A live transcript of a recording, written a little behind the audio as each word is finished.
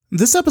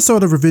This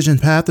episode of Revision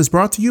Path is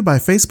brought to you by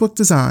Facebook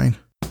Design.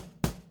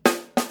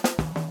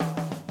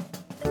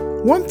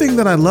 One thing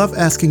that I love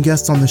asking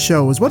guests on the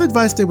show is what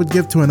advice they would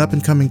give to an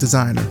up-and-coming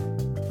designer.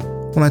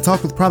 When I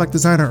talked with product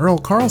designer Earl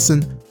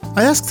Carlson,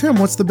 I asked him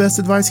what's the best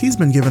advice he's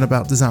been given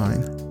about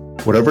design.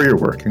 Whatever you're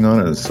working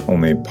on is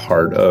only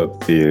part of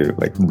the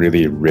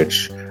really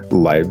rich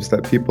lives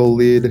that people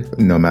lead.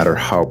 No matter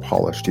how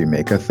polished you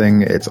make a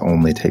thing, it's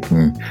only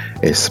taking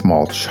a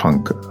small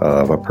chunk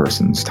of a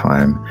person's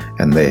time,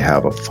 and they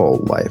have a full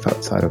life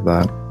outside of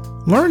that.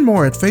 Learn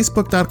more at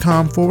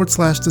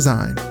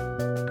facebook.com/design.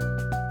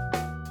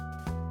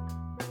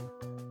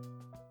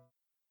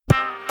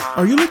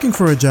 Are you looking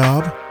for a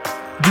job?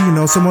 Do you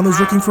know someone who's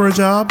looking for a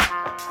job?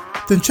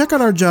 Then check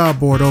out our job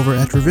board over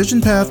at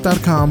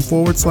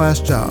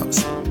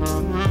revisionpath.com/jobs.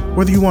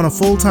 Whether you want a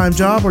full-time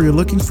job or you're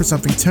looking for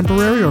something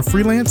temporary or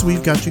freelance,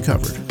 we've got you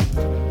covered.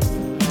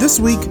 This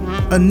week,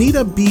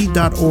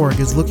 AnitaB.org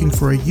is looking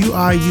for a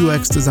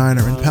UI/UX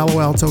designer in Palo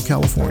Alto,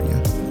 California.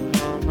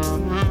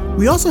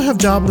 We also have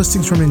job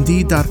listings from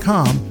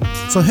Indeed.com,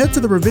 so head to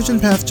the Revision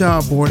Path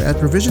job board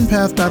at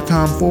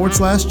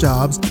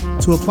revisionpath.com/jobs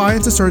to apply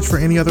and to search for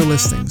any other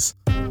listings.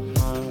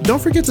 Don't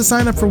forget to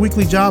sign up for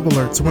weekly job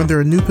alerts, so when there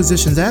are new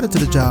positions added to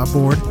the job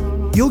board,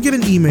 you'll get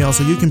an email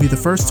so you can be the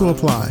first to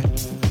apply.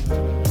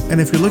 And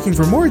if you're looking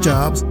for more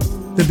jobs,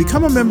 then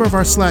become a member of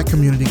our Slack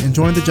community and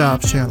join the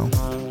jobs channel.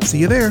 See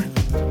you there.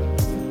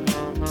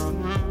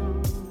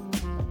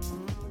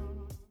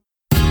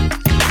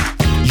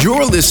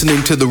 You're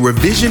listening to the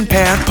Revision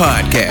Path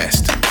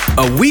Podcast,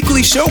 a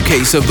weekly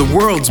showcase of the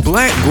world's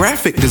Black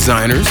graphic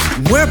designers,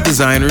 web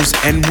designers,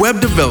 and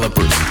web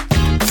developers.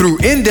 Through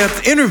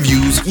in-depth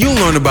interviews, you'll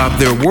learn about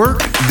their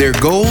work, their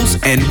goals,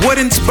 and what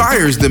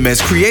inspires them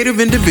as creative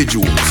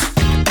individuals.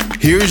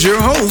 Here's your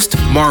host,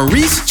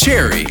 Maurice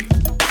Cherry.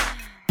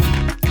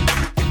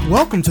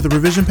 Welcome to the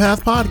Revision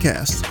Path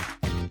Podcast.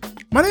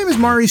 My name is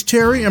Maurice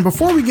Cherry, and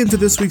before we get into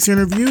this week's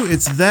interview,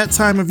 it's that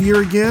time of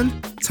year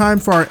again, time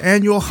for our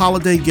annual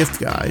holiday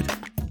gift guide.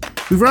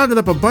 We've rounded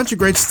up a bunch of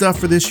great stuff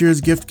for this year's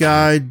gift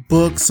guide,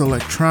 books,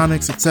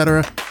 electronics,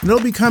 etc., and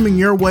it'll be coming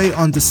your way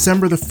on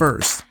December the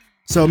 1st.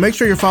 So make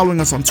sure you're following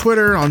us on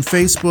Twitter, on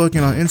Facebook,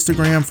 and on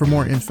Instagram for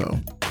more info.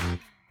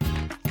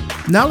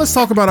 Now let's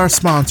talk about our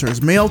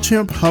sponsors,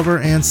 MailChimp, Hover,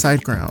 and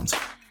SiteGround.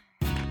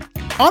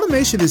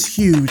 Automation is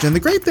huge, and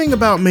the great thing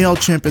about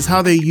MailChimp is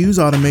how they use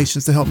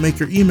automations to help make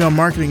your email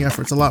marketing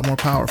efforts a lot more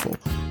powerful.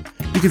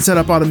 You can set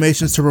up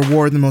automations to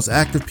reward the most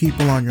active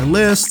people on your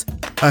list.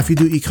 If you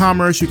do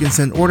e-commerce, you can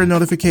send order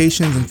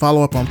notifications and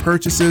follow up on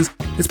purchases.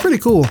 It's pretty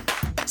cool.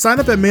 Sign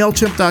up at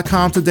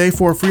MailChimp.com today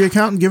for a free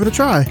account and give it a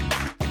try.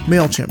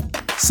 MailChimp.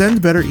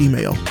 Send better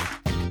email.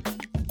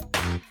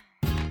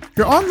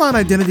 Your online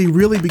identity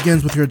really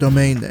begins with your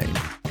domain name.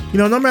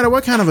 No matter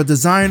what kind of a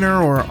designer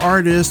or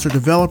artist or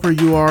developer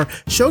you are,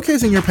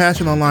 showcasing your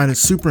passion online is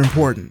super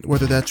important,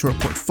 whether that's your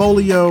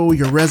portfolio,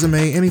 your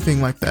resume,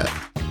 anything like that.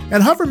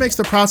 And Hover makes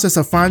the process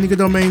of finding a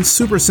domain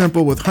super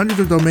simple with hundreds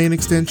of domain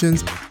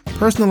extensions,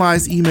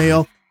 personalized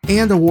email,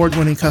 and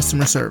award-winning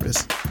customer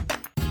service.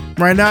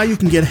 Right now, you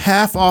can get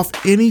half off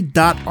any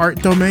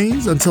 .art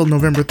domains until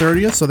November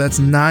 30th, so that's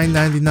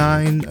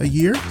 $9.99 a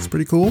year. It's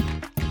pretty cool.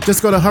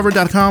 Just go to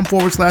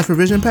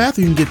hover.com/revisionpath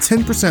and you can get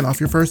 10% off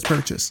your first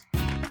purchase.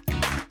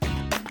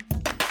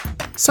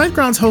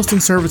 SiteGround's hosting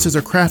services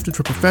are crafted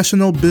for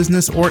professional,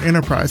 business, or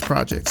enterprise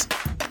projects.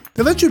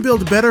 They let you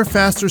build better,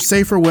 faster,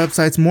 safer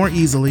websites more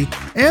easily,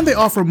 and they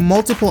offer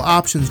multiple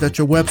options that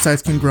your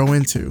websites can grow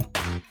into.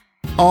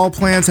 All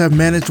plans have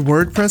managed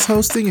WordPress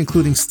hosting,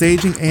 including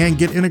staging and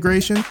Git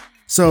integration,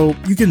 so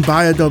you can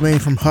buy a domain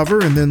from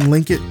Hover and then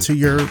link it to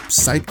your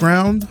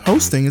SiteGround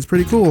hosting. It's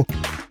pretty cool.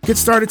 Get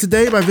started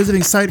today by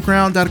visiting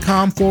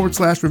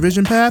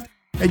siteground.com/revisionpath,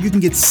 and you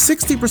can get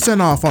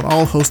 60% off on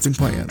all hosting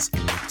plans.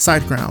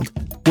 SiteGround,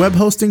 web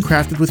hosting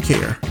crafted with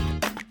care.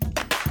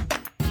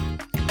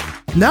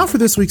 Now for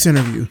this week's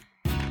interview.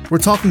 We're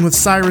talking with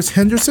Cyrus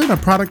Henderson, a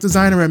product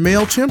designer at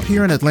MailChimp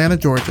here in Atlanta,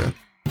 Georgia.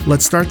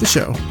 Let's start the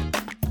show.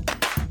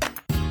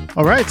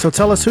 All right, so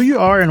tell us who you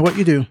are and what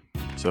you do.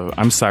 So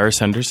I'm Cyrus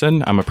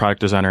Henderson. I'm a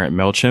product designer at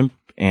MailChimp,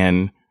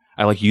 and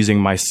I like using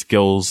my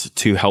skills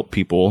to help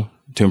people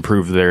to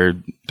improve their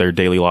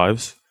daily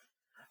lives.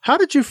 How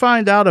did you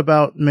find out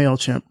about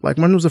MailChimp?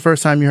 When was the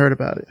first time you heard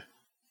about it?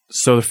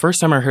 So the first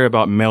time I heard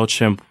about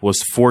MailChimp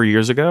was 4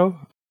 years ago.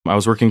 I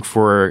was working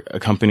for a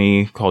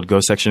company called Go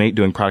Section 8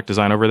 doing product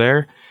design over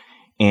there.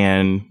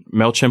 And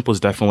MailChimp was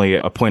definitely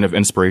a point of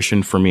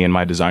inspiration for me in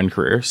my design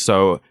career.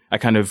 So I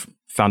kind of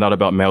found out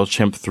about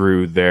MailChimp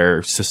through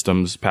their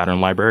systems pattern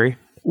library.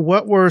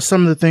 What were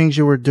some of the things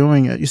you were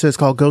doing? You said it's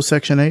called Go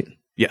Section 8?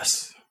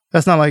 Yes.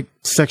 That's not like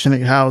Section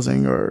 8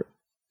 housing or...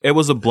 It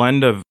was a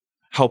blend of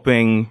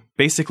helping,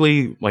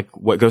 basically,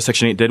 what Go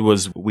Section 8 did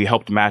was we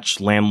helped match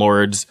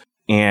landlords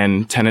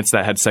and tenants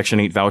that had Section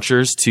 8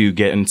 vouchers to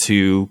get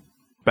into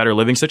better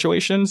living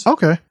situations.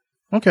 Okay.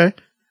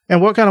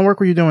 And what kind of work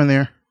were you doing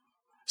there?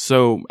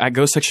 So at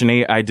Go Section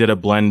 8, I did a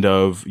blend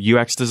of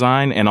UX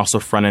design and also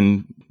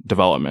front-end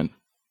development.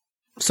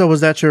 So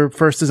was that your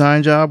first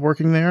design job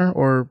working there,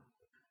 or?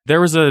 There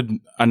was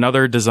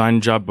another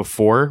design job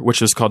before,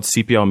 which was called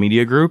CPL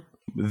Media Group.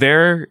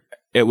 There,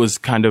 it was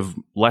kind of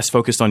less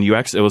focused on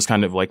UX. It was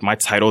kind of like my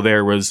title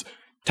there was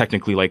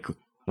technically like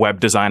web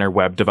designer,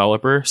 web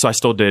developer. So I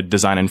still did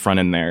design and front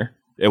end there.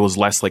 It was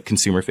less like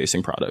consumer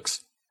facing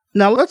products.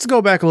 Now let's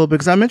go back a little bit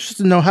because I'm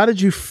interested to know, how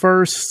did you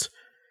first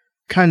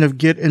kind of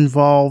get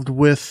involved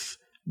with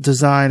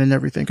design and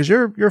everything? Because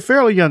you're a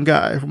fairly young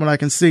guy from what I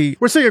can see.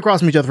 We're sitting across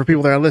from each other for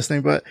people that are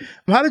listening, but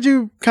how did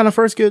you kind of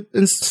first get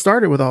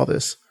started with all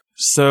this?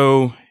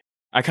 So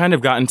I kind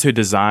of got into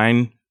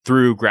design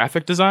through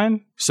graphic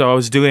design. So I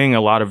was doing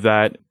a lot of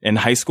that in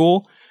high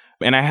school,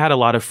 and I had a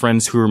lot of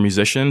friends who were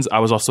musicians. I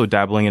was also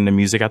dabbling into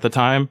music at the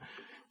time.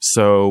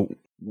 So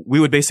we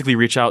would basically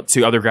reach out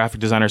to other graphic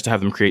designers to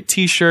have them create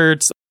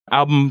t-shirts,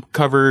 album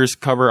covers,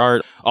 cover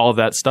art, all of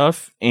that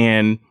stuff.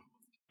 And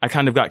I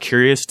kind of got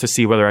curious to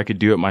see whether I could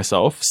do it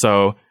myself.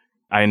 So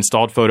I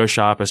installed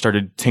Photoshop. I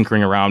started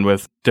tinkering around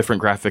with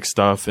different graphic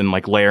stuff and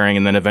like layering.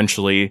 And then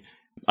eventually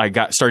I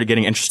started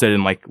getting interested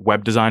in like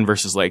web design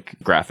versus like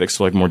graphics,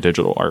 so like more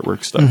digital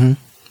artwork stuff. Mm-hmm.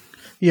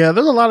 Yeah,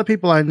 there's a lot of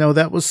people I know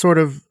that was sort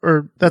of,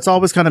 or that's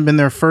always kind of been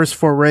their first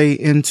foray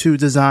into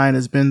design,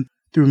 has been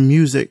through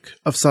music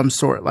of some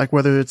sort, like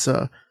whether it's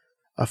a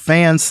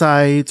fan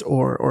site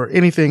or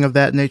anything of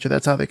that nature.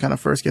 That's how they kind of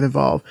first get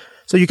involved.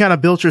 So you kind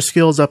of built your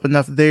skills up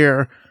enough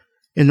there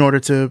in order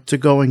to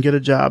go and get a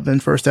job then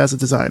first as a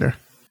designer.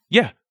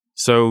 Yeah.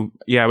 So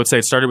yeah, I would say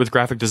it started with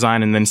graphic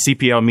design, and then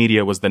CPL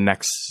Media was the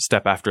next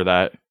step after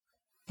that.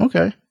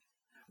 Okay.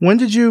 When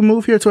did you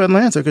move here to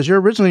Atlanta? Because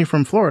you're originally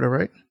from Florida,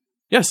 right?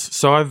 Yes.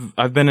 So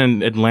I've been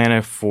in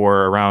Atlanta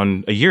for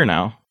around a year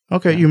now.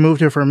 Okay. Yeah. You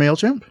moved here for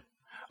MailChimp?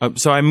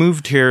 So I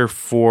moved here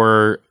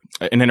for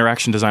an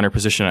interaction designer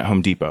position at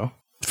Home Depot.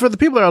 For the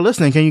people that are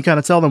listening, can you kind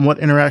of tell them what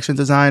interaction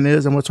design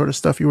is and what sort of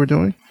stuff you were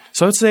doing?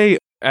 So I would say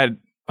at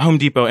Home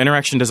Depot,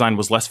 interaction design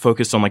was less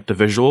focused on like the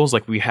visuals.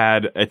 Like we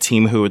had a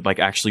team who would like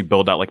actually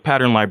build out like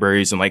pattern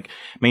libraries and like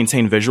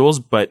maintain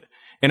visuals, but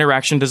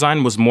interaction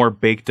design was more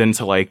baked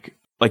into like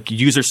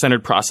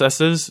user-centered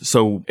processes.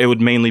 So it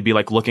would mainly be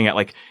like looking at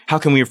like, how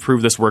can we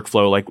improve this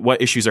workflow? Like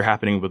what issues are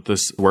happening with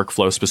this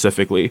workflow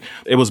specifically?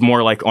 It was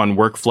more like on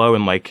workflow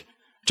and like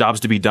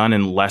jobs to be done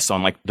and less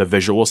on like the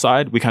visual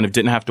side. We kind of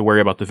didn't have to worry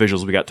about the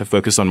visuals. We got to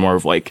focus on more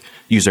of like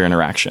user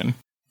interaction.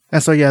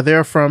 And so, yeah,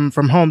 there from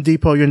Home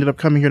Depot, you ended up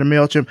coming here to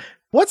MailChimp.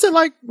 What's it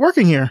like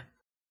working here?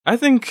 I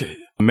think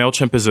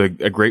MailChimp is a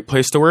great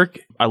place to work.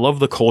 I love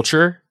the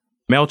culture.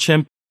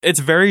 MailChimp, it's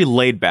very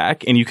laid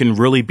back and you can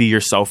really be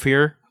yourself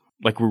here.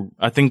 Like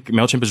I think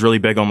MailChimp is really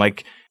big on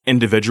like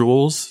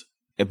individuals,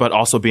 but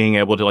also being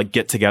able to like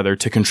get together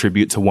to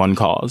contribute to one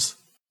cause.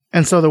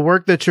 And so the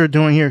work that you're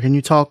doing here, can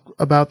you talk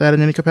about that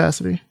in any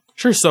capacity?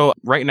 Sure. So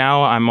right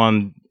now I'm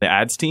on the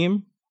ads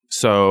team.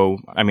 So,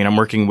 I mean, I'm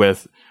working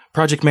with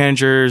project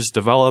managers,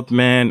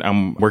 development.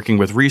 I'm working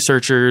with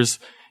researchers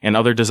and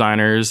other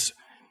designers.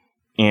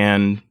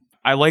 And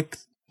I like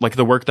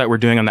the work that we're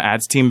doing on the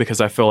ads team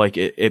because I feel like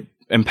it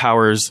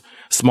empowers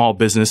small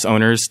business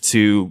owners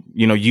to,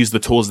 use the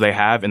tools they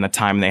have and the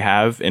time they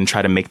have and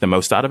try to make the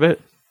most out of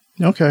it.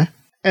 Okay.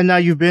 And now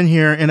you've been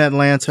here in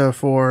Atlanta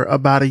for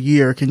about a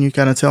year. Can you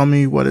kind of tell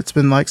me what it's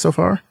been like so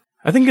far?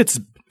 I think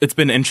it's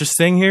been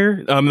interesting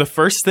here. The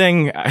first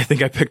thing I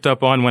think I picked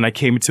up on when I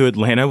came to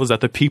Atlanta was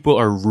that the people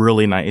are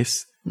really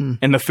nice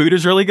and the food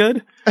is really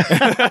good.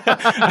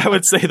 I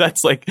would say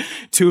that's like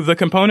two of the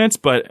components,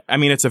 but I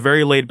mean, it's a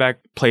very laid back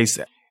place.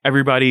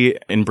 Everybody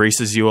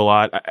embraces you a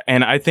lot.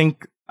 And I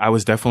think I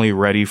was definitely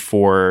ready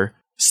for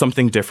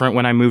something different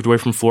when I moved away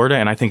from Florida.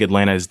 And I think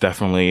Atlanta is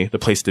definitely the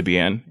place to be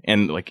in.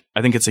 And like,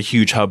 I think it's a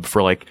huge hub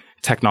for like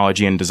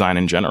technology and design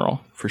in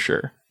general, for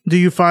sure. Do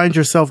you find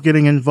yourself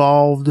getting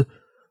involved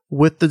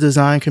with the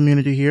design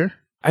community here?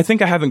 I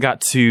think I haven't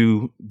got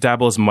to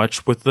dabble as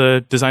much with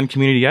the design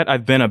community yet.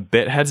 I've been a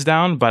bit heads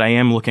down, but I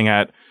am looking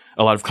at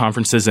a lot of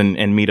conferences and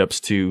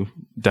meetups to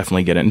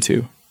definitely get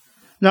into.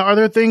 Now, are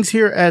there things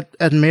here at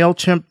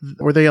MailChimp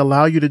where they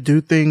allow you to do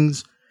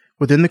things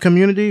within the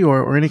community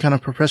or any kind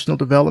of professional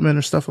development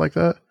or stuff like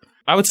that?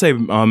 I would say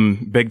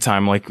big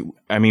time. Like,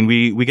 I mean,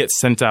 we get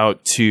sent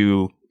out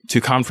to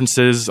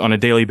conferences on a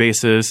daily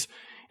basis,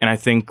 and I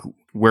think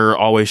we're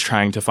always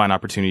trying to find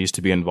opportunities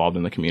to be involved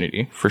in the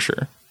community, for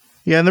sure.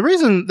 Yeah, and the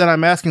reason that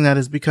I'm asking that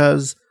is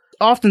because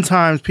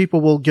oftentimes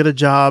people will get a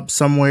job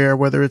somewhere,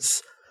 whether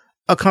it's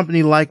a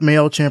company like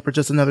MailChimp or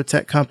just another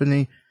tech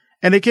company,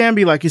 and it can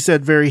be, like you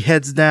said, very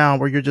heads down,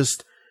 where you're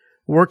just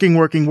working,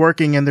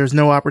 and there's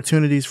no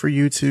opportunities for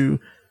you to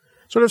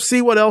sort of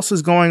see what else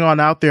is going on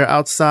out there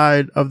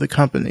outside of the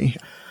company.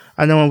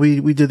 I know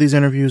when we did these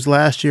interviews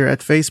last year at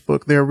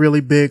Facebook, they're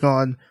really big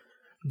on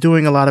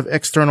doing a lot of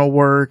external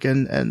work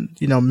and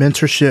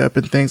mentorship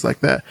and things like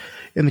that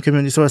in the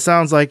community. So it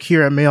sounds like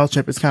here at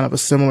MailChimp, it's kind of a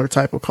similar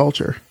type of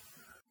culture.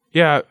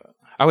 Yeah,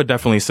 I would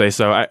definitely say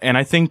so. And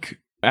I think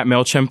at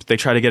MailChimp, they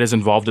try to get as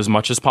involved as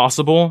much as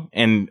possible.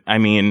 And I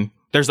mean,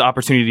 there's the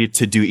opportunity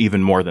to do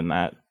even more than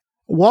that.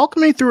 Walk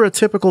me through a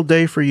typical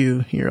day for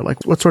you here.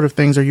 Like, what sort of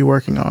things are you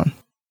working on?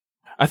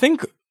 I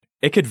think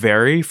it could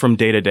vary from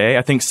day to day.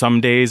 I think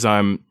some days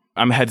I'm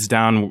heads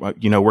down,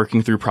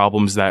 working through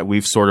problems that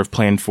we've sort of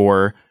planned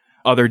for.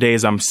 Other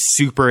days I'm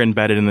super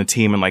embedded in the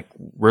team and like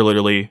we're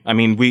literally,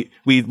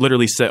 we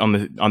literally sit on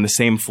the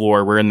same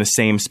floor. We're in the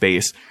same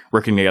space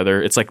working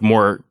together. It's like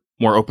more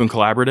open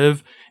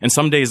collaborative. And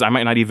some days I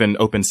might not even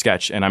open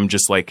sketch and I'm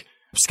just like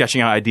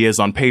sketching out ideas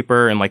on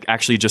paper and like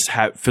actually just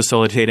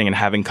facilitating and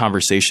having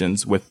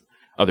conversations with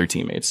other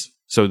teammates.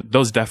 So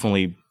those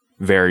definitely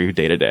vary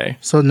day to day.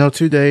 So no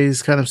 2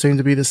 days kind of seem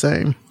to be the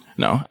same.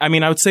 No, I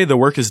would say the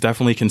work is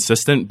definitely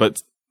consistent,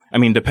 but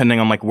depending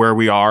on like where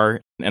we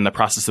are and the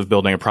process of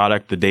building a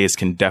product, the days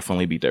can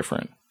definitely be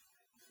different.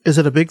 Is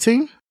it a big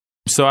team?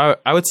 So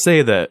I would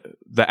say that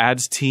the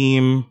ads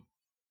team,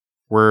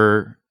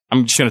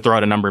 I'm just going to throw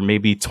out a number,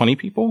 maybe 20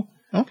 people.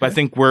 Okay. But I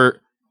think we're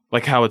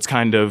like how it's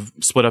kind of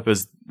split up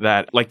is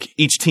that like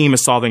each team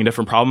is solving a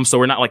different problem. So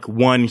we're not like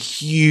one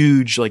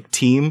huge like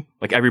team,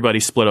 like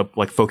everybody's split up,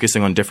 like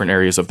focusing on different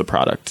areas of the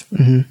product.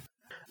 Mm-hmm.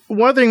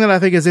 One thing that I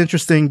think is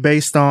interesting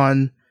based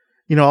on,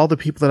 all the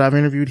people that I've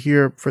interviewed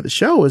here for the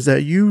show is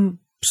that you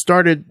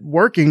started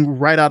working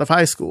right out of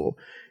high school.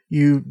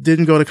 You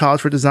didn't go to college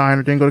for design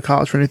or didn't go to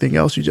college for anything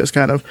else. You just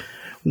kind of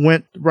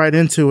went right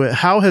into it.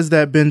 How has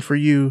that been for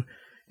you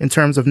in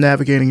terms of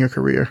navigating your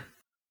career?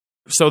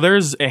 So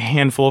there's a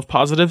handful of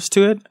positives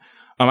to it.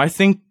 I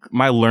think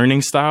my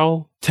learning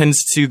style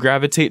tends to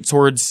gravitate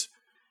towards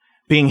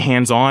being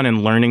hands-on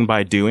and learning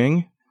by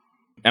doing.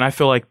 And I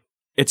feel like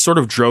it sort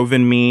of drove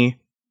in me.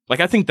 Like,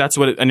 I think that's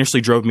what it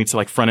initially drove me to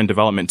like front end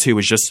development too,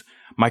 was just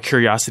my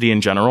curiosity in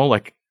general.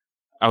 Like,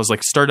 I was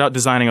like, started out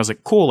designing. I was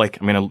like, cool.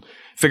 Like, I'm going to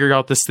figure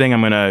out this thing.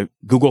 I'm going to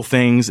Google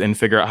things and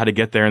figure out how to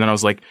get there. And then I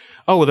was like,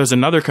 oh, well, there's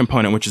another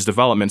component, which is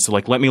development. So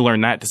like, let me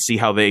learn that to see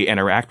how they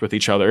interact with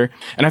each other.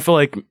 And I feel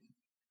like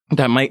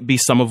that might be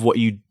some of what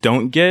you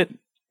don't get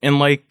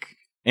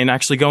in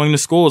actually going to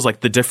school is like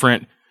the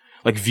different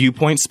like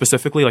viewpoints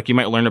specifically. Like you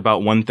might learn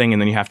about one thing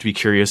and then you have to be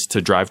curious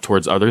to drive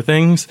towards other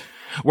things.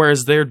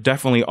 Whereas there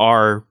definitely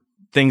are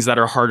things that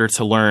are harder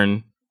to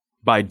learn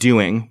by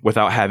doing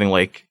without having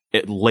like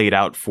it laid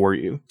out for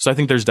you. So I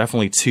think there's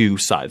definitely two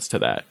sides to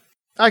that.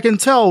 I can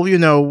tell,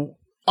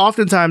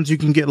 oftentimes you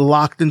can get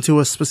locked into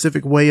a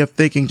specific way of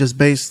thinking just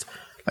based,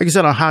 like you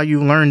said, on how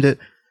you learned it.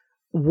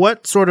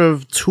 What sort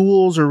of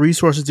tools or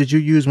resources did you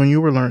use when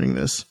you were learning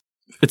this?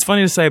 It's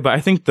funny to say, but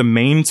I think the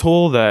main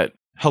tool that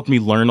helped me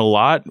learn a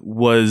lot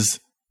was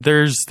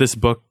there's this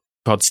book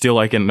called Steal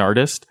Like an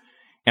Artist.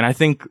 And I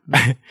think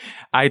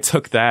I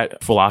took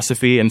that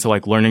philosophy into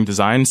like learning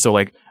design. So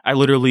like I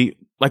literally,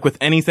 like with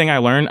anything I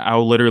learn,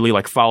 I'll literally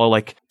like follow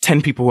like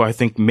 10 people who I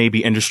think may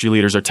be industry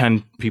leaders or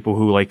 10 people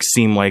who like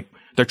seem like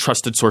they're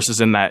trusted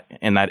sources in that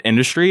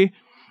industry.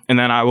 And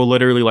then I will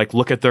literally like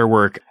look at their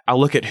work. I'll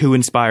look at who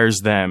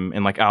inspires them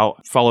and like I'll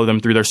follow them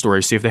through their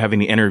stories, see if they have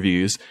any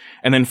interviews.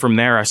 And then from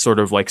there, I sort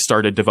of like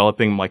started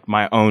developing like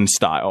my own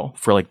style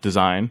for like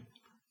design.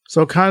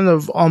 So kind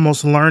of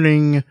almost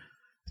learning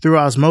through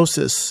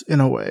osmosis in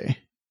a way.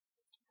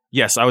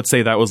 Yes, I would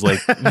say that was like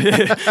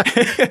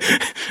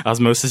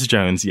Osmosis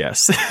Jones.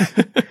 Yes.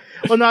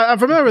 Well, no, I'm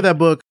familiar with that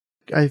book.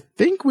 I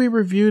think we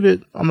reviewed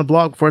it on the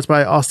blog before. It's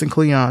by Austin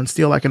Kleon,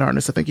 Steal Like an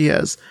Artist. I think he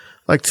has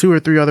like 2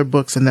 or 3 other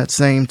books in that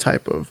same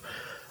type of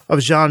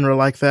genre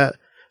like that.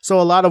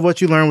 So a lot of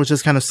what you learned was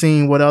just kind of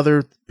seeing what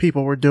other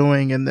people were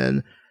doing. And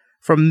then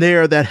from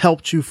there, that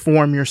helped you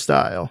form your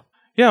style.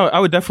 Yeah, I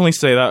would definitely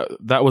say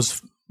that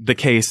was the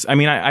case.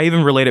 I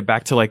even relate it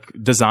back to like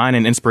design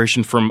and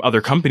inspiration from other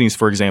companies,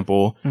 for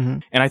example. Mm-hmm.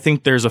 And I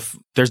think there's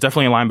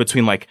definitely a line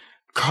between like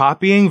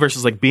copying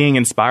versus like being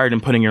inspired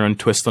and putting your own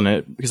twist on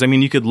it. Because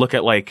you could look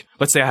at like,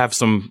 let's say I have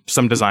some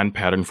design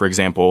pattern, for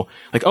example,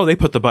 like, oh, they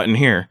put the button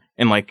here.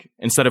 And like,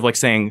 instead of like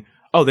saying,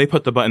 oh, they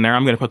put the button there,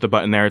 I'm going to put the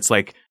button there. It's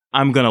like,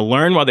 I'm going to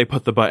learn why they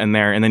put the button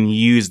there and then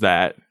use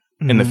that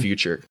in the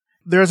future.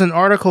 There's an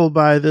article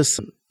by this,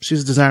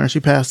 she's a designer. She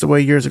passed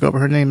away years ago, but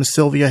her name is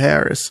Sylvia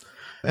Harris.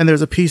 And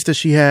there's a piece that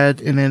she had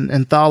in an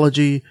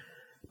anthology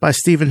by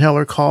Stephen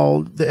Heller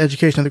called The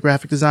Education of the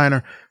Graphic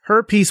Designer.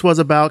 Her piece was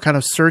about kind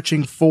of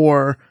searching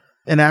for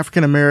an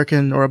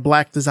African-American or a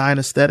Black design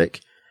aesthetic.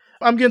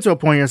 I'm getting to a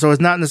point here, so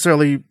it's not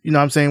necessarily,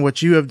 I'm saying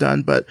what you have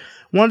done, but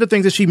one of the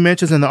things that she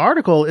mentions in the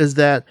article is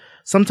that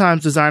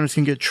sometimes designers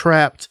can get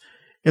trapped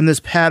in this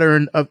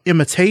pattern of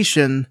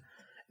imitation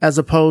as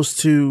opposed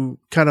to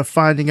kind of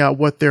finding out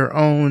what their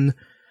own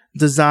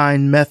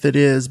design method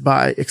is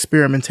by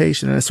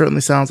experimentation. And it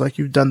certainly sounds like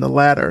you've done the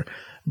latter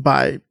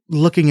by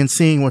looking and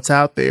seeing what's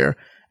out there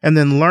and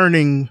then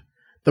learning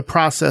the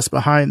process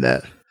behind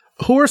that.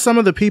 Who are some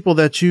of the people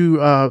that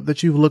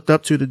you've looked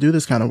up to do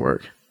this kind of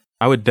work?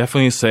 I would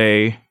definitely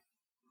say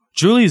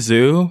Julie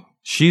Zhu.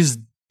 She's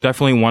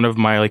definitely one of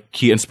my like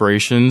key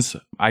inspirations.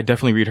 I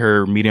definitely read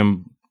her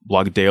Medium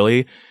blog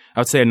daily. I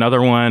would say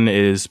another one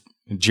is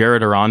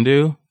Jared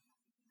Arandu.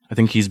 I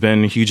think he's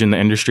been huge in the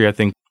industry. I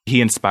think he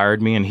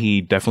inspired me and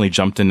he definitely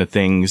jumped into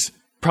things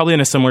probably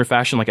in a similar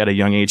fashion. Like at a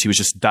young age, he was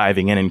just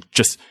diving in and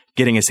just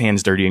getting his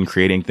hands dirty and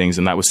creating things.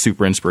 And that was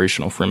super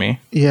inspirational for me.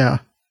 Yeah,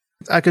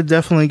 I could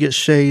definitely get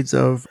shades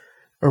of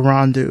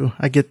Arandu.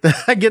 I get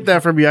that. I get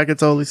that from you. I can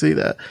totally see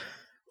that.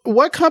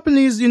 What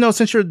companies,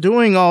 since you're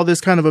doing all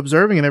this kind of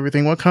observing and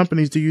everything, what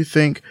companies do you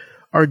think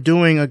are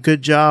doing a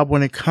good job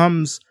when it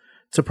comes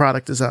to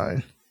product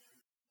design?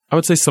 I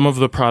would say some of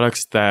the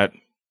products that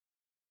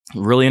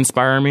really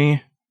inspire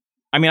me.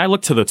 I mean, I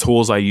look to the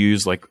tools I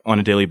use like on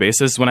a daily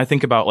basis. When I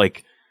think about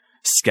like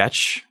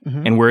Sketch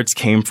and where it's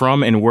came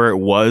from and where it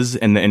was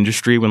in the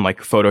industry when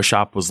like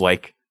Photoshop was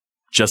like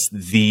just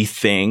the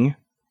thing,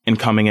 and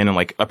coming in and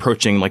like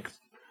approaching like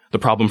the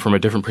problem from a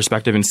different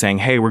perspective and saying,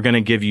 hey, we're going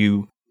to give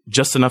you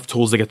just enough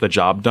tools to get the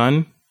job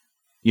done,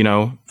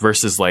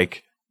 versus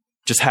like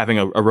just having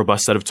a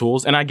robust set of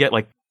tools. And I get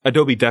like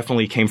Adobe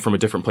definitely came from a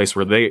different place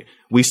where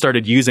we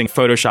started using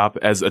Photoshop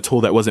as a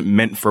tool that wasn't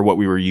meant for what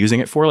we were using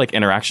it for, like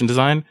interaction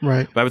design.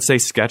 Right. But I would say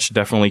Sketch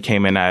definitely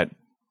came in at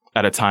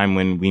a time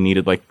when we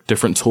needed like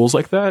different tools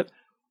like that.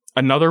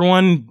 Another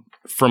one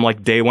from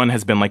like day one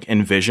has been like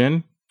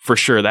InVision. For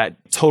sure, that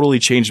totally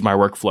changed my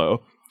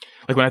workflow.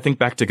 Like when I think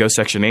back to Go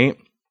Section 8,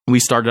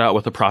 we started out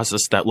with a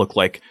process that looked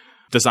like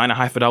design a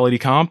high fidelity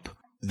comp,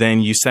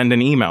 then you send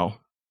an email,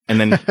 and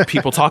then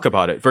people talk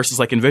about it. Versus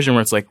like InVision,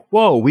 where it's like,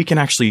 whoa, we can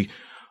actually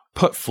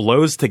put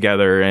flows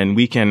together, and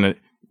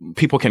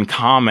people can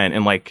comment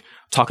and like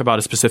talk about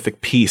a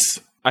specific piece.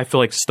 I feel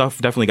like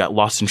stuff definitely got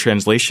lost in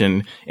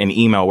translation in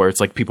email, where it's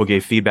like people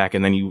gave feedback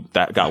and then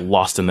that got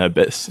lost in the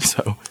abyss.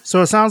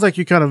 So it sounds like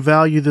you kind of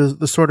value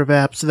the sort of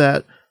apps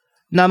that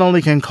not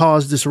only can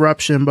cause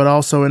disruption, but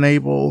also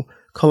enable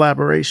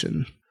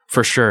collaboration.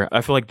 For sure. I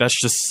feel like that's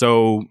just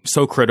so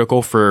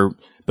critical for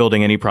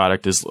building any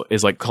product is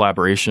like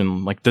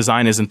collaboration. Like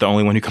design isn't the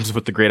only one who comes up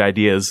with the great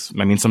ideas.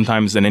 I mean,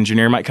 sometimes an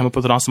engineer might come up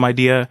with an awesome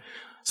idea,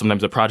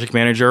 sometimes a project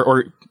manager,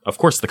 or of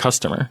course the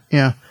customer.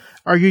 Yeah.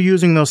 Are you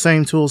using those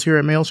same tools here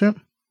at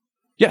MailChimp?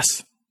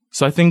 Yes.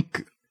 So I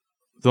think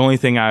the only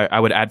thing I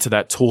would add to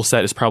that tool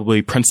set is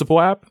probably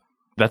Principal app.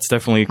 That's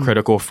definitely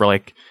critical for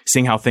like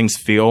seeing how things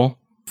feel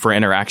for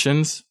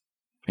interactions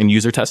and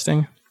user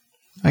testing.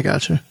 I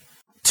gotcha.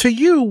 To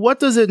you, what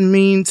does it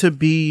mean to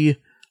be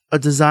a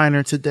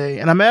designer today?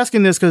 And I'm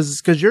asking this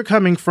because you're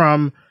coming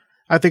from,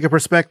 I think, a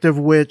perspective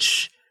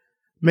which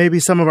maybe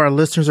some of our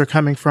listeners are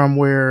coming from,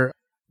 where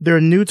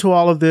they're new to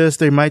all of this.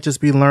 They might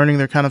just be learning.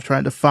 They're kind of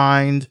trying to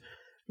find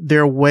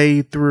their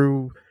way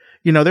through.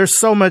 There's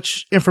so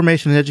much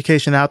information and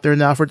education out there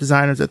now for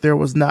designers that there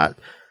was not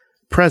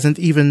present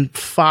even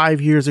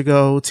 5 years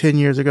ago, 10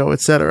 years ago,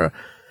 etc.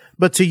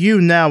 But to you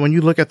now, when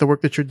you look at the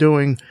work that you're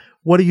doing,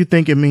 what do you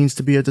think it means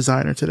to be a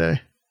designer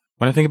today?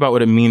 When I think about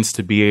what it means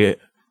to be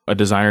a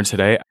designer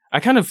today, I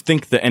kind of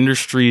think the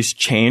industry's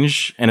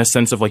change in a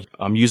sense of like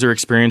user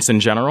experience in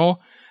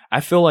general. I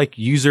feel like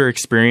user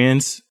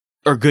experience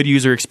or good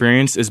user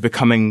experience is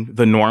becoming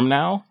the norm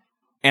now.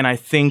 And I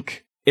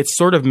think it's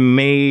sort of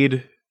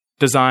made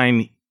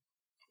design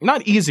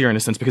not easier in a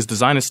sense, because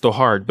design is still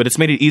hard, but it's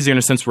made it easier in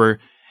a sense where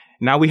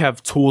now we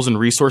have tools and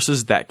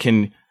resources that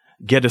can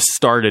get us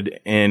started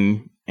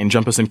and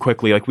jump us in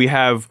quickly. Like we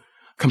have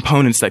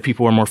components that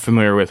people are more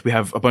familiar with. We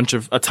have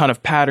a ton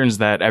of patterns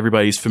that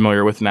everybody's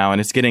familiar with now.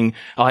 And it's getting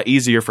a lot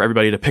easier for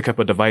everybody to pick up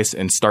a device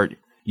and start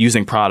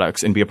using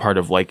products and be a part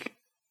of like,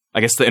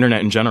 I guess the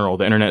internet in general.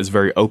 The internet is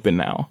very open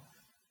now.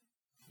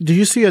 Do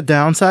you see a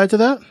downside to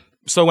that?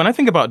 So when I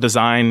think about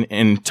design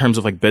in terms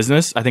of like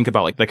business, I think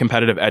about like the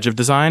competitive edge of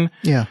design.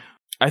 Yeah.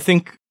 I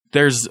think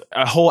there's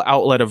a whole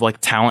outlet of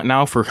like talent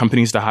now for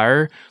companies to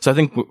hire. So I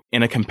think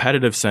in a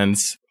competitive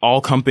sense,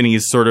 all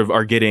companies sort of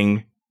are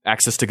getting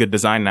access to good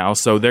design now.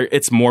 So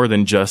it's more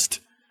than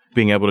just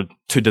being able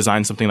to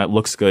design something that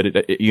looks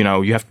good. You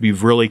have to be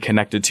really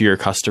connected to your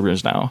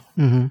customers now.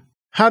 Mm-hmm.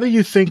 How do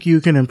you think you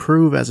can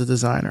improve as a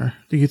designer?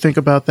 Do you think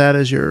about that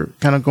as you're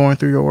kind of going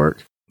through your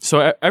work?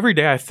 So every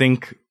day I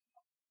think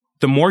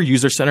the more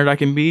user-centered I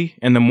can be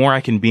and the more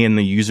I can be in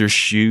the user's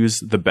shoes,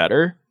 the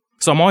better.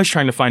 So I'm always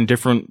trying to find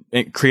different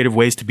creative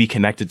ways to be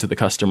connected to the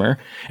customer.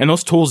 And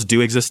those tools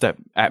do exist at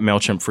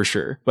MailChimp for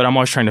sure. But I'm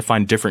always trying to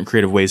find different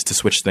creative ways to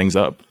switch things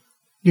up.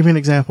 Give me an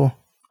example.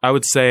 I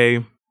would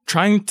say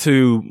trying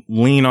to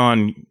lean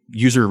on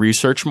user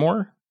research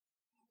more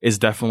is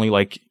definitely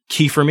like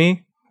key for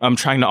me. I'm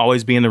trying to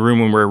always be in the room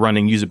when we're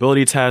running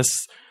usability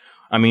tests.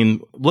 I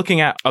mean,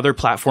 looking at other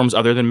platforms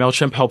other than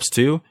MailChimp helps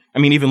too. I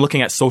mean, even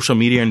looking at social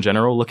media in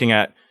general, looking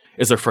at,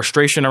 is there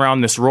frustration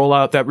around this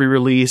rollout that we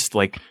released?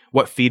 Like,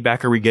 what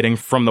feedback are we getting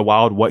from the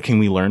wild? What can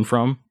we learn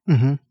from?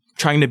 Mm-hmm.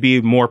 Trying to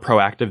be more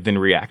proactive than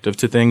reactive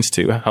to things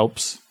too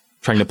helps.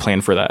 Trying to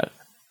plan for that.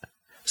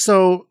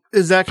 So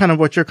is that kind of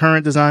what your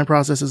current design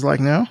process is like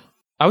now?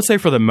 I would say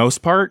for the most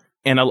part.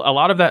 And a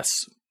lot of that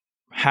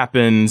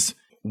happens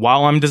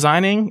while I'm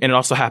designing. And it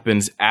also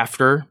happens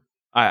after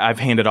I've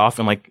handed off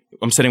and like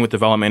I'm sitting with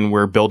development and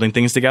we're building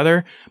things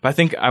together. But I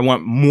think I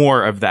want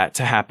more of that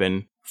to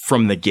happen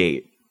from the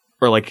gate.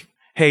 Or like,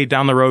 hey,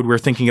 down the road, we're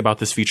thinking about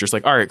this feature. It's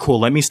like, all right, cool.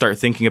 Let me start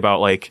thinking about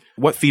like,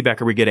 what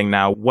feedback are we getting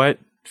now? What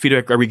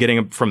feedback are we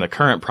getting from the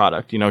current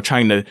product?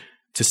 Trying to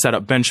set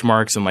up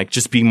benchmarks and like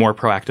just be more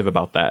proactive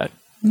about that.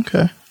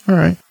 Okay. All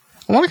right.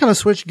 I want to kind of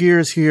switch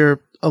gears here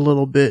a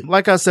little bit.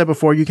 Like I said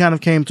before, you kind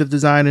of came to the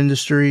design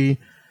industry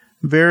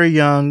very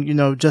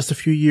young, just a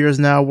few years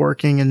now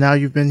working, and now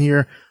you've been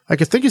here. I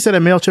think you said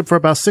at MailChimp for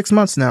about 6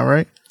 months now,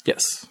 right?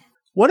 Yes.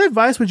 What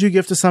advice would you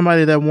give to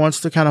somebody that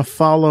wants to kind of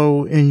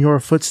follow in your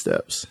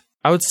footsteps?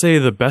 I would say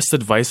the best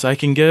advice I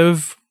can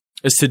give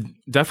is to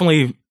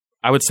definitely,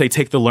 I would say,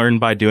 take the learn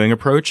by doing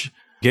approach.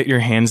 Get your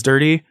hands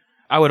dirty.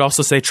 I would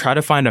also say try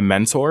to find a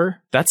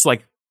mentor. That's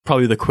like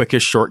probably the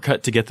quickest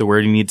shortcut to get the where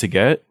you need to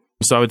get.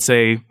 So I would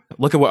say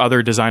look at what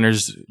other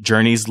designers'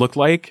 journeys look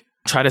like.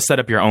 Try to set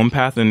up your own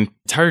path and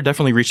try to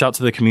definitely reach out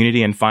to the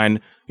community and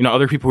find,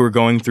 other people who are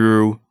going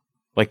through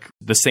like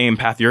the same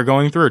path you're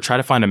going through, or try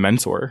to find a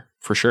mentor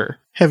for sure.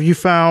 Have you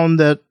found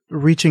that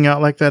reaching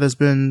out like that has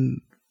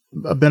been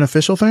a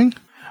beneficial thing?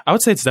 I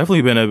would say it's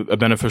definitely been a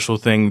beneficial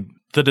thing.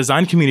 The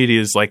design community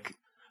is like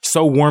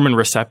so warm and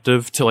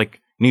receptive to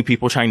like new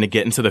people trying to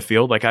get into the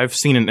field. Like I've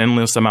seen an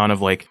endless amount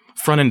of like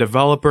front end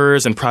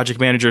developers and project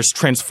managers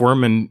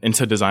transform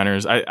into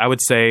designers. I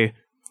would say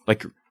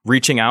like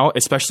reaching out,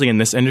 especially in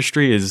this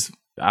industry, is,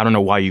 I don't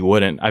know why you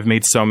wouldn't. I've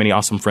made so many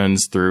awesome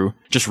friends through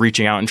just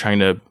reaching out and trying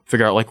to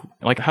figure out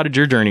like how did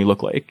your journey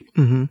look like,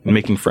 and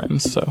making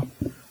friends. So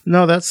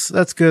no,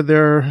 that's good.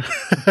 There,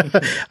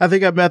 I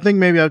think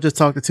maybe I've just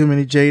talked to too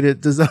many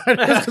jaded designers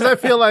because I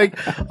feel like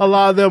a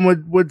lot of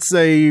them would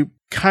say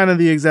kind of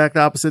the exact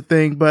opposite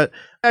thing. But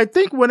I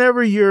think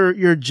whenever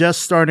you're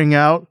just starting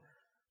out,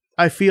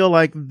 I feel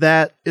like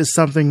that is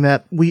something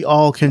that we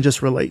all can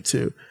just relate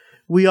to.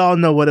 We all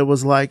know what it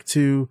was like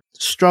to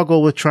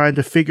struggle with trying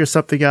to figure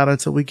something out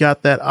until we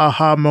got that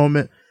aha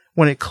moment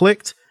when it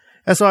clicked.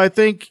 And so I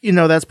think,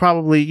 that's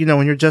probably,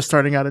 when you're just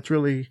starting out, it's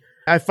really,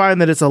 I find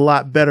that it's a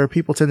lot better.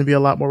 People tend to be a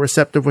lot more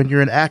receptive when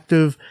you're an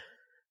active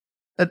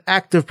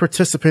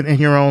participant in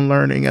your own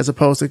learning, as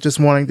opposed to just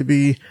wanting to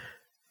be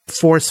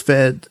force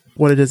fed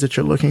what it is that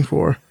you're looking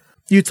for.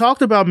 You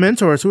talked about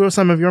mentors. Who have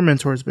some of your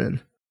mentors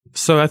been?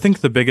 So I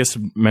think the biggest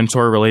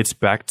mentor relates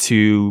back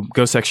to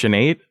Go Section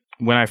 8.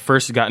 When I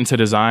first got into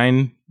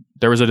design,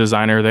 there was a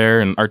designer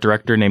there, an art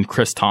director named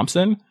Chris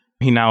Thompson.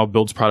 He now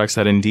builds products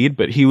at Indeed,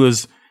 but he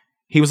was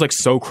like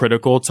so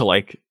critical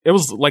to it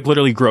was like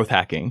literally growth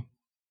hacking.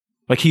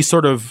 Like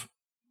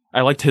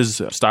I liked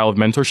his style of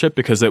mentorship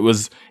because it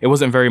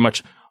wasn't very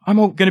much, I'm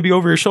going to be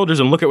over your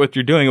shoulders and look at what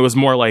you're doing. It was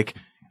more like,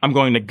 I'm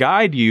going to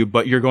guide you,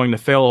 but you're going to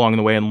fail along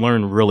the way and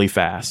learn really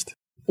fast.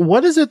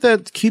 What is it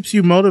that keeps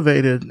you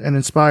motivated and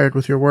inspired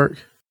with your work?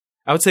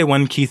 I would say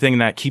one key thing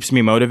that keeps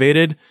me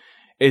motivated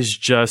is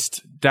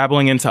just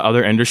dabbling into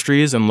other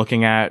industries and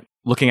looking at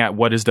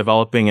what is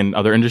developing in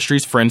other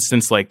industries. For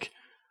instance, like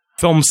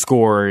film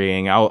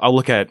scoring, I'll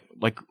look at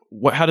like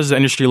how does the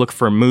industry look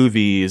for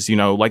movies,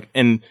 like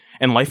in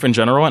life in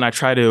general. And I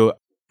try to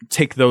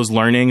take those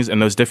learnings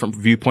and those different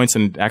viewpoints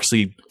and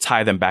actually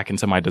tie them back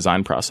into my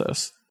design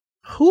process.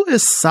 Who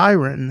is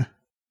Siren?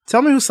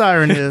 Tell me who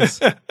Siren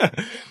is.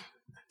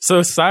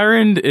 So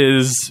Siren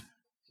is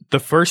the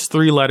first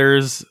 3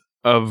 letters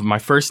of my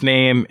first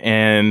name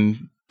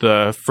and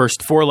the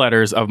first 4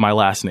 letters of my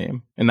last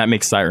name, and that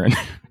makes Siren.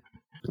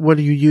 What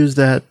do you use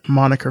that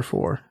moniker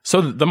for? So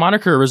the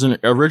moniker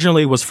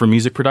originally was for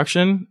music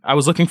production. I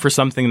was looking for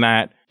something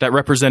that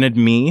represented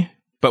me,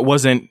 but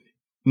wasn't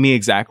me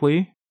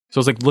exactly. So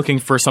I was like looking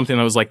for something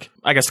that was like,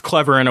 I guess,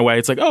 clever in a way.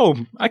 It's like, oh,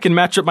 I can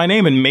match up my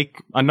name and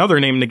make another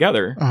name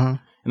together. And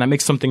that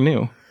makes something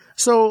new.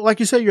 So like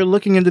you said, you're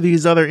looking into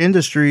these other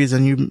industries,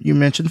 and you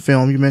mentioned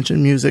film, you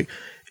mentioned music.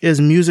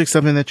 Is music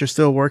something that you're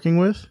still working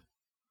with?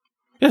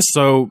 Yes,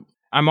 so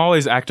I'm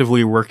always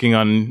actively working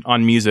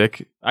on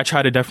music. I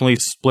try to definitely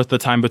split the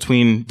time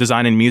between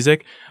design and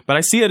music, but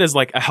I see it as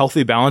like a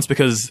healthy balance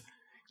because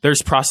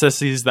there's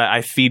processes that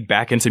I feed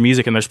back into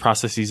music and there's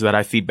processes that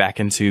I feed back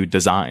into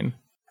design.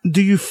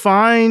 Do you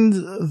find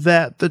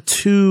that the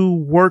two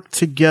work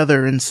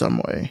together in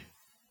some way,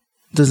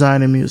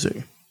 design and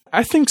music?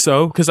 I think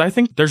so, because I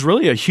think there's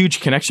really a huge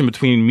connection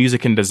between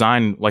music and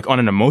design, like on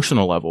an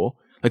emotional level.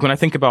 Like when I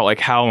think about like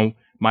how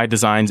my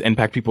designs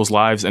impact people's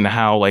lives and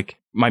how like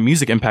my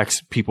music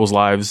impacts people's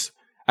lives,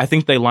 I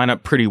think they line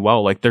up pretty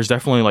well. Like there's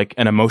definitely like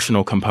an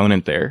emotional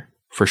component there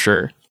for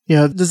sure.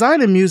 Yeah,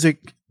 design and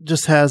music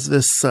just has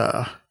this,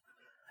 I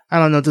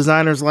don't know,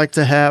 designers like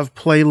to have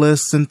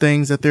playlists and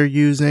things that they're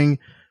using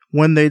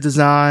when they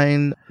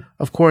design.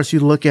 Of course, you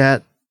look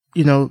at,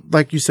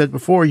 like you said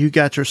before, you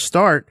got your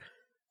start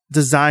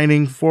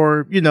designing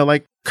for,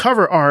 like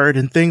cover art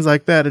and things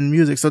like that in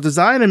music. So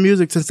design and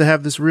music tends to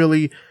have this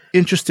really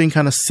interesting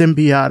kind of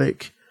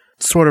symbiotic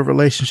sort of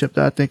relationship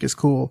that I think is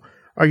cool.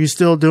 Are you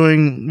still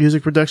doing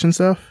music production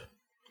stuff?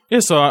 Yeah,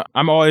 so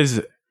I'm always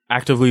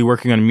actively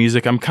working on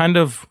music. I'm kind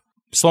of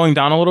slowing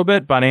down a little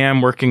bit, but I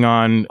am working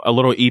on a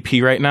little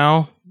EP right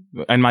now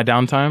in my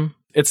downtime.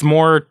 It's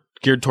more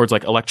geared towards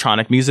like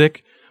electronic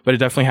music, but it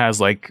definitely has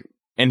like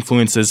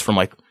influences from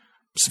like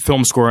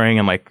film scoring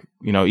and like,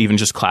 even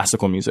just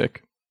classical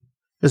music.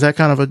 Is that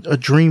kind of a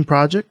dream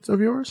project of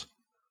yours?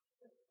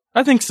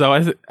 I think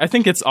so. I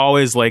think it's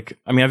always like,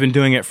 I've been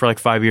doing it for like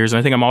 5 years and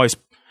I think I'm always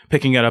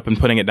picking it up and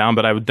putting it down,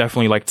 but I would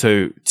definitely like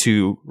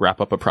to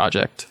wrap up a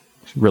project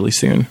really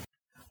soon.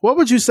 What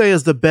would you say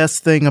is the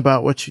best thing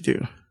about what you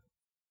do?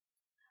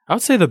 I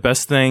would say the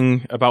best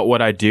thing about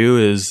what I do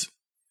is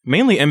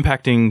mainly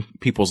impacting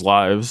people's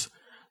lives.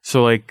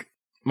 So like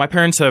my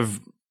parents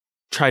have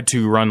tried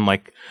to run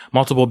like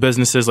multiple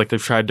businesses, like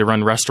they've tried to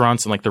run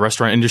restaurants, and like the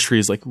restaurant industry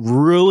is like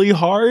really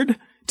hard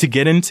to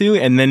get into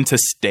and then to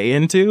stay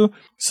into.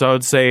 So I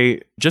would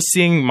say just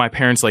seeing my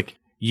parents like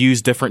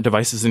use different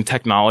devices and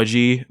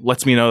technology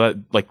lets me know that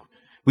like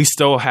we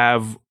still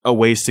have a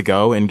ways to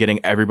go in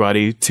getting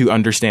everybody to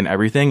understand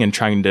everything and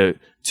trying to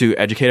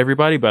educate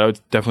everybody. But I would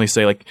definitely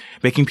say like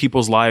making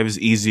people's lives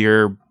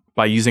easier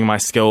by using my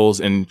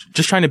skills and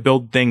just trying to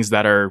build things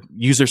that are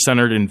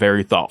user-centered and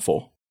very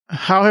thoughtful.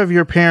 How have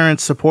your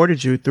parents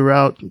supported you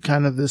throughout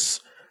kind of this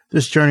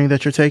journey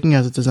that you're taking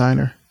as a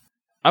designer?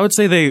 I would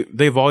say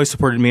they've always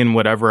supported me in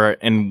whatever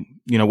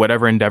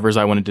endeavors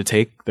I wanted to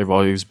take. They've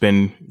always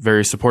been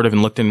very supportive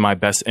and looked in my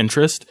best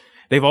interest.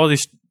 They've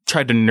always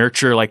tried to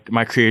nurture like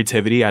my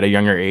creativity at a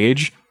younger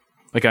age.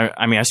 Like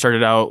I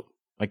started out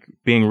like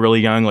being really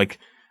young, like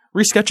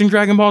resketching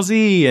Dragon Ball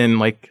Z and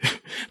like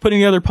putting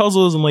together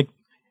puzzles and like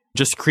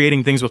just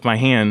creating things with my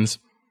hands.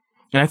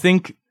 And I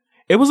think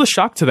it was a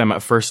shock to them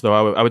at first,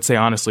 though. I would say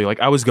honestly, like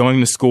I was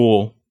going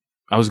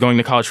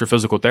to college for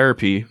physical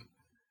therapy,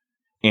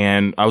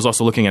 and I was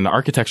also looking into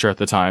architecture at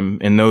the time,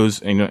 and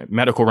those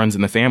medical runs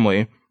in the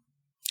family.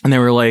 And they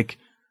were like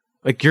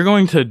you're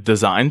going to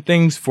design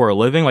things for a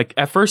living? Like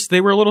at first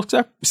they were a little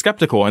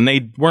skeptical, and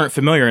they weren't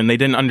familiar, and they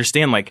didn't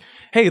understand like,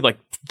 hey, like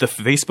the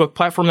Facebook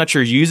platform that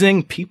you're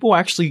using, people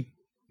actually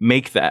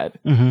make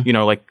that. Mm-hmm.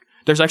 Like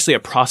there's actually a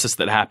process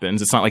that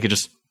happens. It's not like it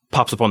just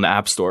pops up on the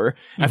App Store.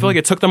 Mm-hmm. I feel like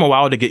it took them a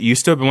while to get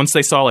used to it, but once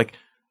they saw like,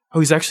 oh,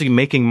 he's actually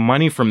making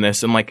money from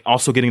this and like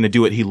also getting to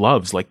do what he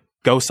loves, like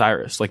go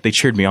Cyrus. Like they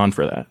cheered me on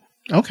for that.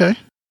 Okay.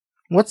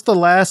 What's the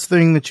last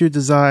thing that you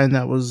designed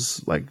that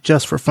was like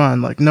just for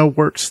fun, like no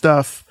work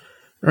stuff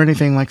or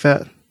anything like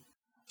that?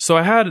 So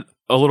I had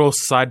a little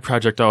side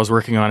project I was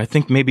working on, I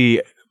think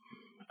maybe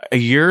a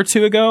year or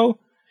two ago.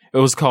 It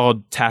was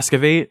called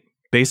Taskivate.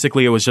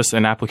 Basically, it was just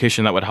an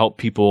application that would help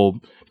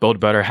people build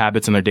better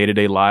habits in their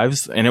day-to-day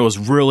lives. And it was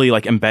really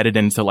like embedded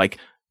into like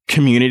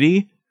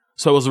community.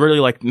 So it was really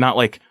like not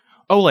like,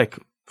 oh, like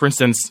for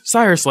instance,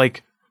 Cyrus,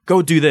 like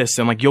go do this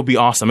and like you'll be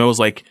awesome. It was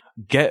like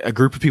get a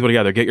group of people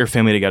together, get your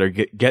family together,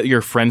 get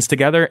your friends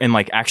together and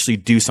like actually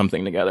do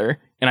something together.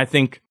 And I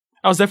think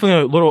I was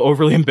definitely a little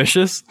overly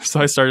ambitious.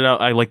 So I started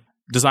out, I like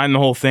designed the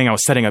whole thing. I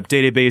was setting up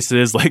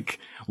databases, like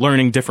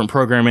learning different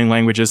programming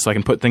languages so I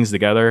can put things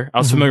together. I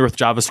was familiar with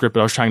JavaScript,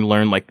 but I was trying to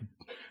learn like,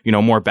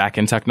 more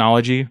back-end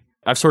technology.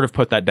 I've sort of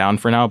put that down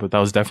for now, but that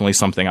was definitely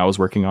something I was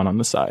working on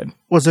the side.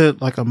 Was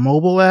it like a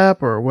mobile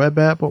app or a web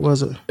app? What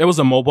was it? It was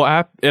a mobile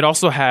app. It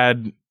also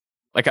had,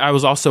 like, I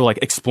was also like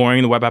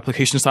exploring the web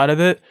application side of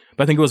it,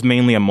 but I think it was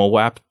mainly a mobile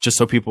app just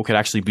so people could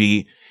actually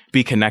be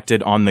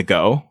connected on the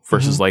go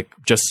versus like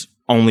just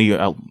only,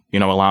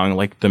 allowing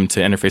like them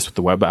to interface with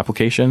the web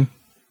application.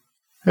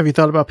 Have you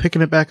thought about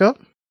picking it back up?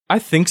 I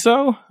think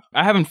so.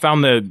 I haven't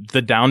found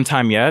the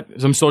downtime yet.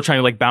 So I'm still trying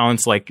to like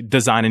balance like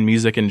design and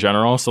music in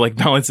general. So like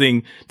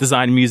balancing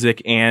design,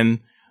 music, and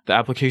the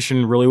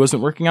application really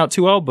wasn't working out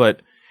too well.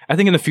 But I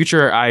think in the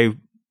future, I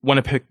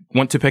want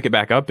to pick it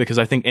back up because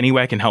I think any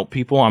way I can help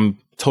people, I'm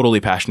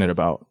totally passionate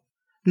about.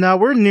 Now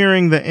we're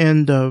nearing the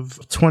end of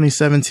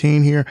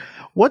 2017 here.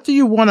 What do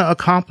you want to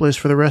accomplish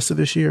for the rest of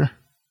this year?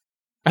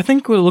 I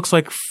think what it looks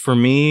like for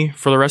me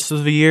for the rest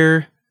of the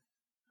year,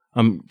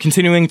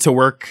 continuing to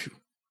work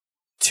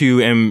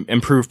to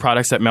improve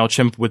products at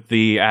MailChimp with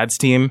the ads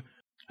team.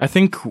 I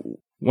think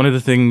one of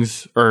the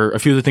things, or a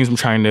few of the things I'm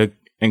trying to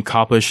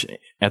accomplish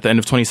at the end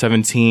of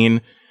 2017,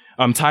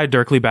 tied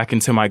directly back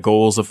into my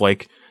goals of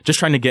like just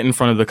trying to get in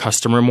front of the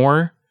customer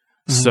more.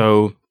 Mm-hmm.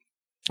 So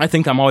I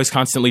think I'm always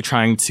constantly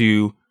trying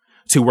to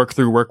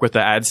work with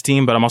the ads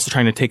team, but I'm also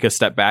trying to take a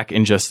step back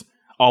and just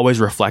always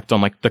reflect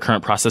on like the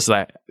current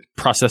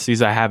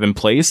processes I have in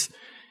place,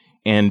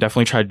 and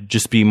definitely try to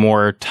just be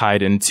more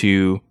tied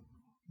into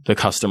the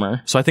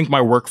customer. So I think my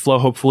workflow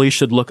hopefully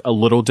should look a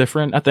little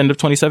different at the end of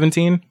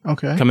 2017.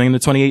 Okay. Coming into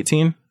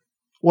 2018.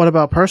 What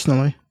about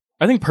personally?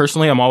 I think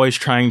personally, I'm always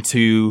trying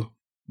to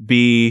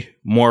be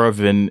more of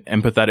an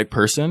empathetic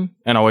person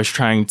and always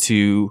trying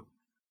to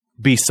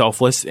be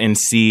selfless and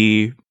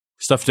see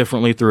stuff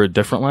differently through a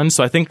different lens.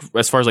 So I think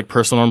as far as like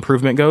personal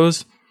improvement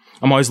goes,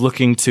 I'm always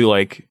looking to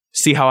like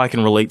see how I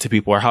can relate to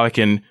people or how I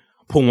can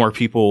pull more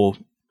people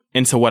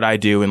into what I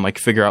do and like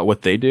figure out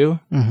what they do.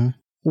 Mm-hmm.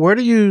 Where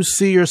do you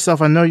see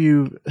yourself? I know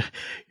you're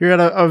at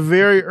a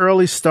very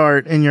early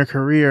start in your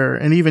career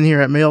and even here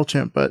at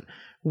MailChimp, but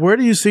where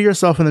do you see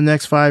yourself in the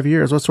next 5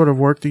 years? What sort of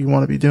work do you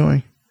want to be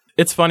doing?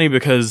 It's funny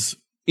because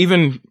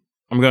I'm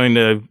going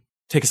to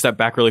take a step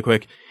back really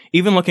quick.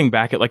 Even looking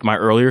back at like my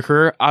earlier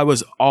career, I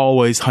was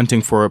always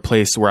hunting for a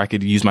place where I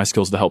could use my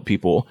skills to help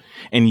people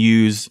and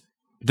use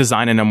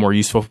design in a more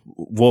useful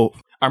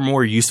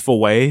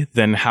way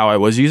than how I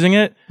was using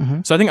it.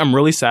 Mm-hmm. So I think I'm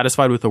really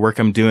satisfied with the work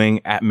I'm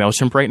doing at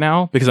MailChimp right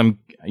now because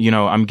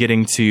I'm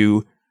getting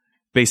to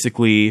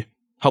basically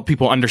help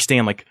people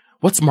understand like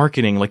what's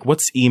marketing? Like,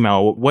 what's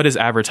email? What is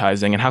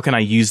advertising? And how can I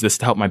use this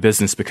to help my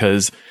business?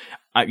 Because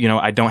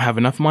I don't have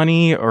enough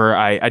money, or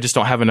I just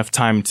don't have enough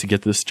time to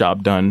get this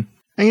job done.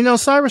 And,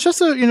 Cyrus, just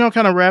to,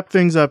 kind of wrap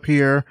things up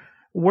here,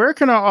 where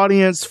can our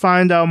audience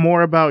find out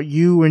more about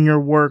you and your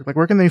work? Like,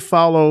 where can they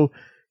follow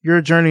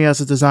your journey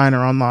as a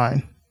designer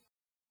online?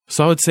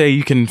 So I would say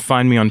you can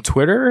find me on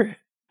Twitter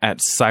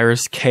at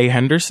Cyrus K.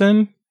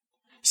 Henderson,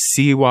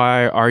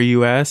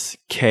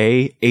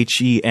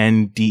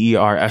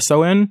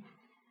 CyruskHenderson.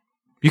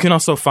 You can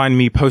also find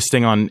me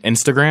posting on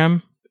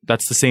Instagram.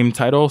 That's the same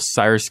title,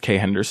 Cyrus K.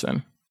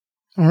 Henderson.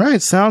 All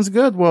right, sounds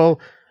good. Well,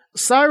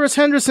 Cyrus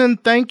Henderson,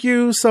 thank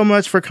you so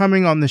much for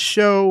coming on the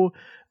show.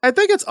 I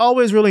think it's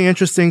always really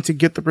interesting to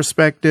get the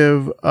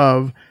perspective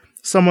of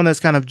someone that's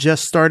kind of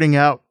just starting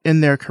out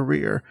in their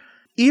career.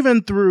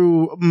 Even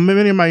through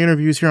many of my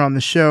interviews here on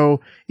the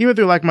show, even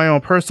through like my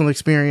own personal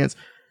experience,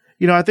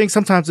 I think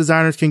sometimes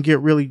designers can get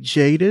really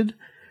jaded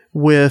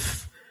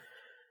with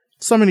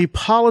so many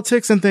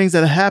politics and things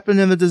that happen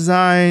in the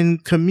design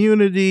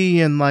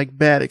community and like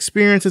bad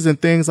experiences and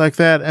things like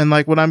that. And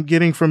like what I'm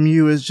getting from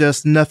you is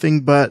just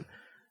nothing but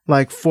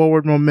like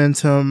forward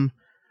momentum,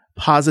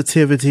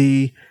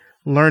 positivity,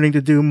 learning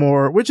to do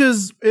more, which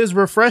is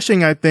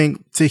refreshing, I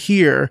think, to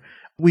hear.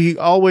 We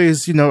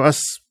always,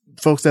 us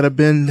folks that have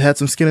had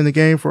some skin in the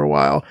game for a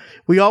while,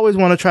 we always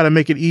want to try to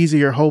make it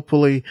easier,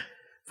 hopefully,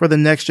 for the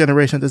next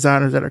generation of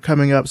designers that are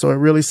coming up. So it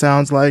really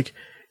sounds like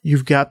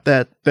you've got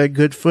that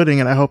good footing,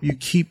 and I hope you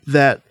keep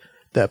that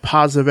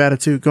positive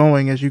attitude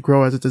going as you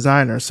grow as a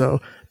designer. So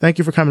thank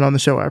you for coming on the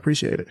show. I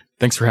appreciate it.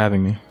 Thanks for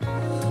having me.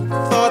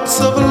 Thoughts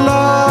of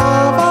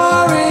love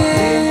are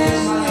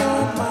in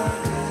your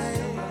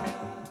mind.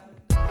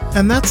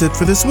 And that's it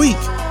for this week.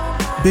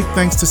 Big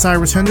thanks to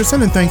Cyrus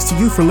Henderson, and thanks to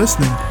you for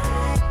listening.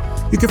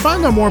 You can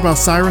find out more about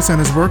Cyrus and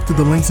his work through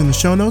the links in the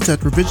show notes at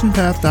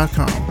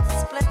revisionpath.com.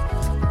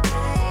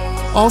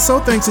 Also,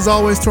 thanks as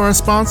always to our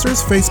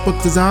sponsors,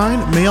 Facebook Design,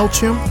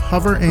 MailChimp,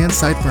 Hover, and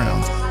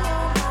SiteGround.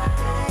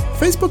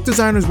 Facebook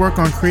designers work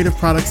on creative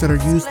products that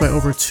are used by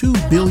over 2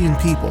 billion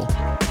people.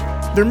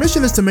 Their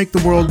mission is to make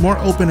the world more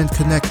open and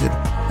connected,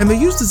 and they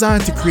use design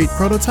to create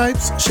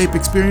prototypes, shape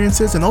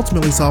experiences, and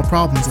ultimately solve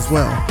problems as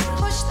well.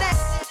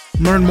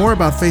 Learn more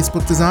about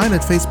Facebook Design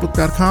at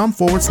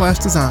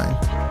facebook.com/design.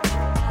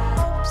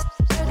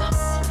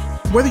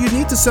 Whether you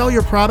need to sell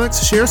your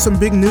products, share some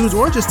big news,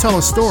 or just tell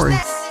a story,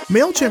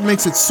 MailChimp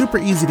makes it super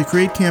easy to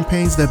create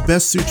campaigns that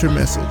best suit your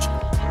message.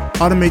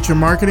 Automate your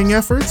marketing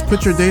efforts,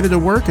 put your data to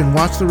work, and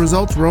watch the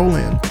results roll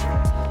in.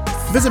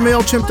 Visit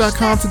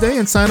MailChimp.com today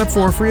and sign up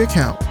for a free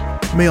account.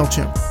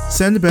 MailChimp.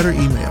 Send a better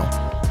email.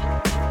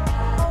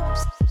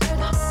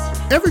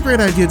 Every great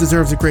idea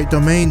deserves a great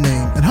domain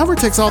name, and Hover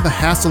takes all the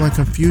hassle and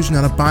confusion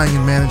out of buying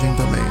and managing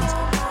domains.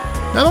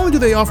 Not only do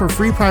they offer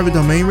free private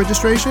domain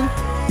registration,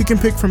 you can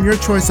pick from your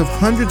choice of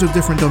hundreds of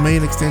different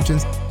domain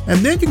extensions, and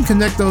then you can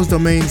connect those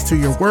domains to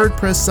your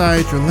WordPress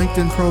site, your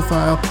LinkedIn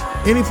profile,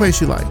 any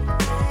place you like.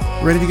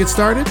 Ready to get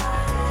started?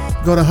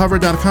 Go to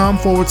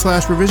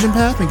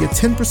hover.com/revisionpath and get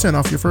 10%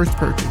 off your first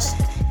purchase.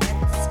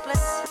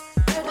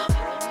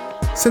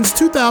 Since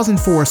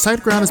 2004,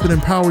 SiteGround has been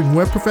empowering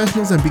web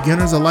professionals and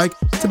beginners alike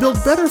to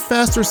build better,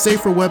 faster,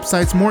 safer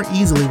websites more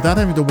easily without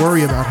having to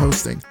worry about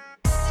hosting.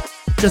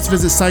 Just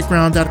visit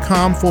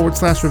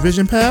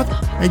siteground.com/revisionpath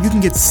and you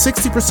can get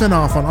 60%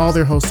 off on all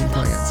their hosting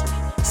plans.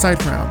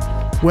 SiteGround,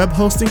 web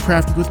hosting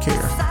crafted with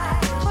care.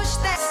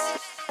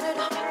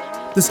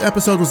 This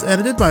episode was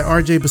edited by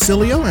RJ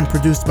Basilio and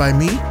produced by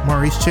me,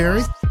 Maurice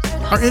Cherry.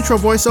 Our intro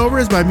voiceover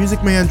is by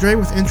Music Man Dre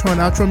with intro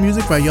and outro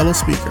music by Yellow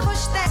Speaker.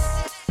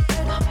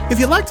 If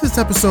you liked this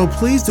episode,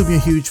 please do me a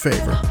huge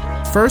favor.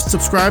 First,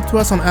 subscribe to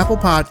us on Apple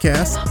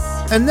Podcasts,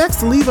 and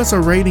next, leave us a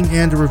rating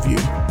and a review.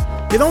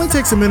 It only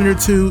takes a minute or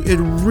two. It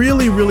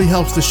really, really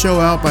helps the show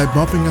out by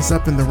bumping us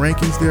up in the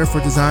rankings there for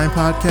Design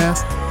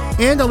Podcasts,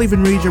 and I'll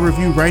even read your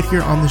review right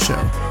here on the show.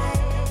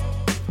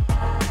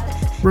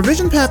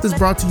 Revision Path is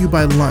brought to you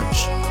by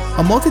Lunch,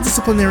 a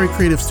multidisciplinary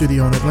creative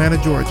studio in Atlanta,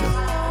 Georgia.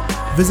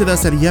 Visit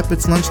us at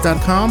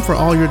yepitslunch.com for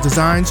all your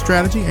design,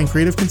 strategy, and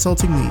creative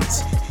consulting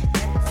needs.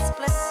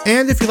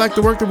 And if you like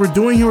the work that we're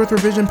doing here with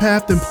Revision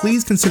Path, then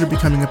please consider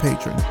becoming a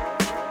patron.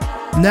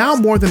 Now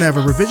more than ever,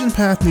 Revision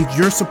Path needs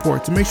your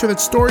support to make sure that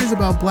stories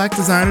about Black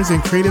designers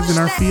and creatives in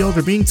our field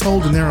are being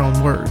told in their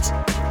own words.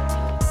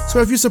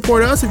 So if you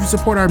support us, if you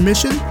support our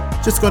mission,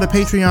 just go to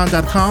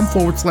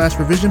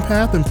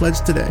patreon.com/revisionpath and pledge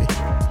today.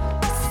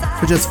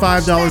 For just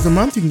 $5 a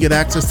month, you can get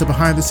access to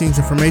behind-the-scenes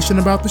information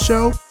about the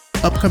show,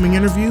 upcoming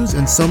interviews,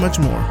 and so much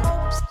more.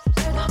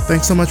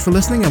 Thanks so much for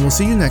listening, and we'll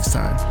see you next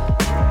time.